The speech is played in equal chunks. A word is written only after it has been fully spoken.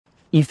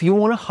If you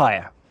want to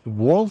hire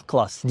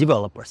world-class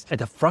developers at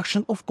a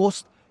fraction of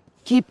cost,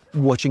 keep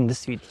watching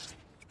this video.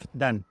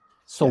 Dan,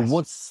 so Yes.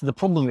 what's the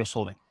problem you're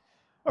solving?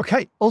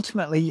 Okay,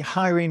 ultimately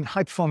hiring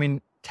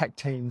high-performing tech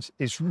teams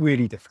is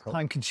really difficult.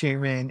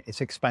 Time-consuming,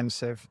 it's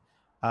expensive.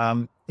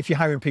 If you're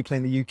hiring people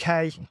in the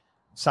UK,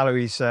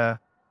 salaries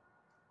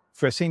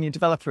for a senior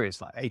developer is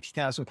like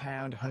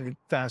 £80,000,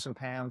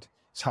 £100,000.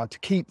 It's hard to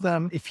keep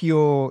them. If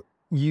you're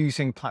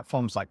using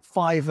platforms like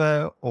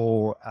Fiverr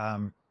or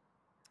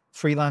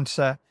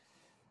Freelancer,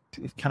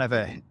 it's kind of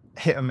a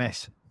hit or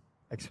miss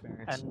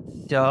experience.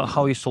 And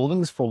how are you solving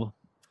this problem?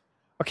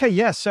 Okay,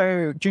 yeah,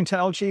 so Dune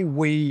Technology,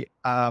 we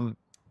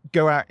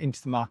go out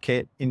into the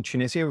market in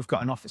Tunisia. We've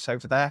got an office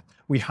over there.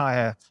 We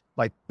hire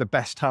like the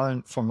best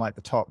talent from like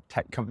the top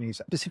tech companies,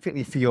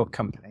 specifically for your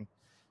company.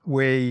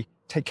 We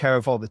take care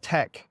of all the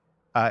tech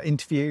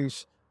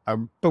interviews,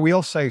 but we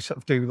also sort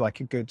of do like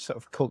a good sort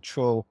of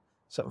cultural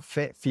sort of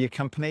fit for your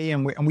company.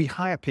 And we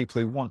hire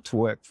people who want to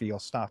work for your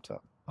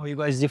startup. Are you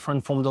guys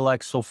different from the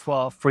likes of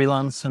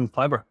Freelance and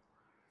Fiverr?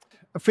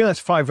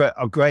 Freelance Fiverr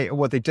are great at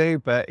what they do,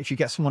 but if you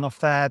get someone off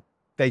there,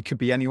 they could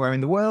be anywhere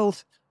in the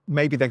world.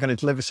 Maybe they're going to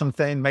deliver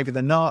something, maybe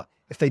they're not.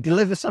 If they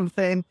deliver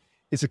something,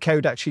 is the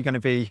code actually going to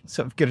be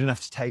sort of good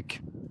enough to take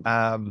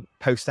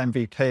post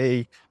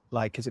MVP?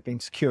 Like, has it been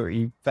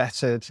security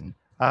vetted?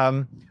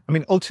 I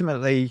mean,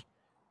 ultimately,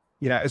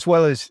 you know, as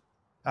well as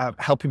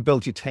helping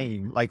build your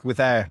team, like we're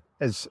there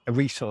as a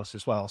resource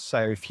as well.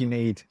 So if you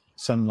need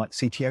some like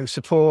CTO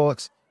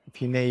support,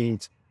 if you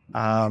need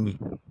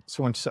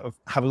someone to sort of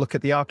have a look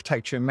at the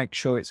architecture and make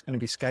sure it's going to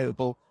be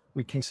scalable,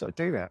 we can sort of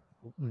do that.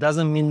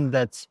 Doesn't mean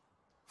that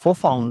for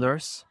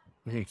founders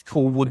who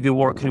would be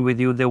working with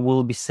you, they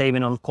will be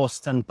saving on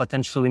cost and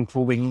potentially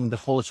improving the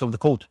quality of the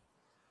code.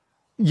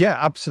 Yeah,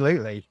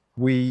 absolutely.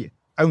 We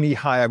only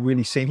hire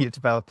really senior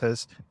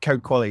developers.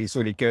 Code quality is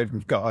really good.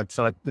 We've got our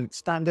development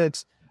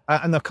standards,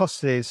 and the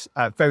cost is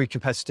very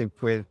competitive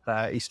with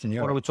Eastern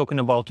Europe. What are we talking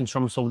about in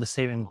terms of the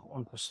saving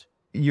on cost?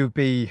 You'd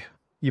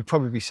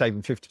probably be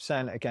saving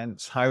 50%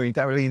 against hiring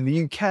directly in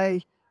the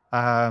UK,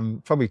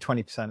 probably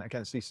 20%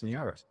 against Eastern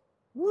Europe.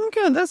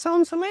 Okay, that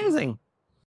sounds amazing.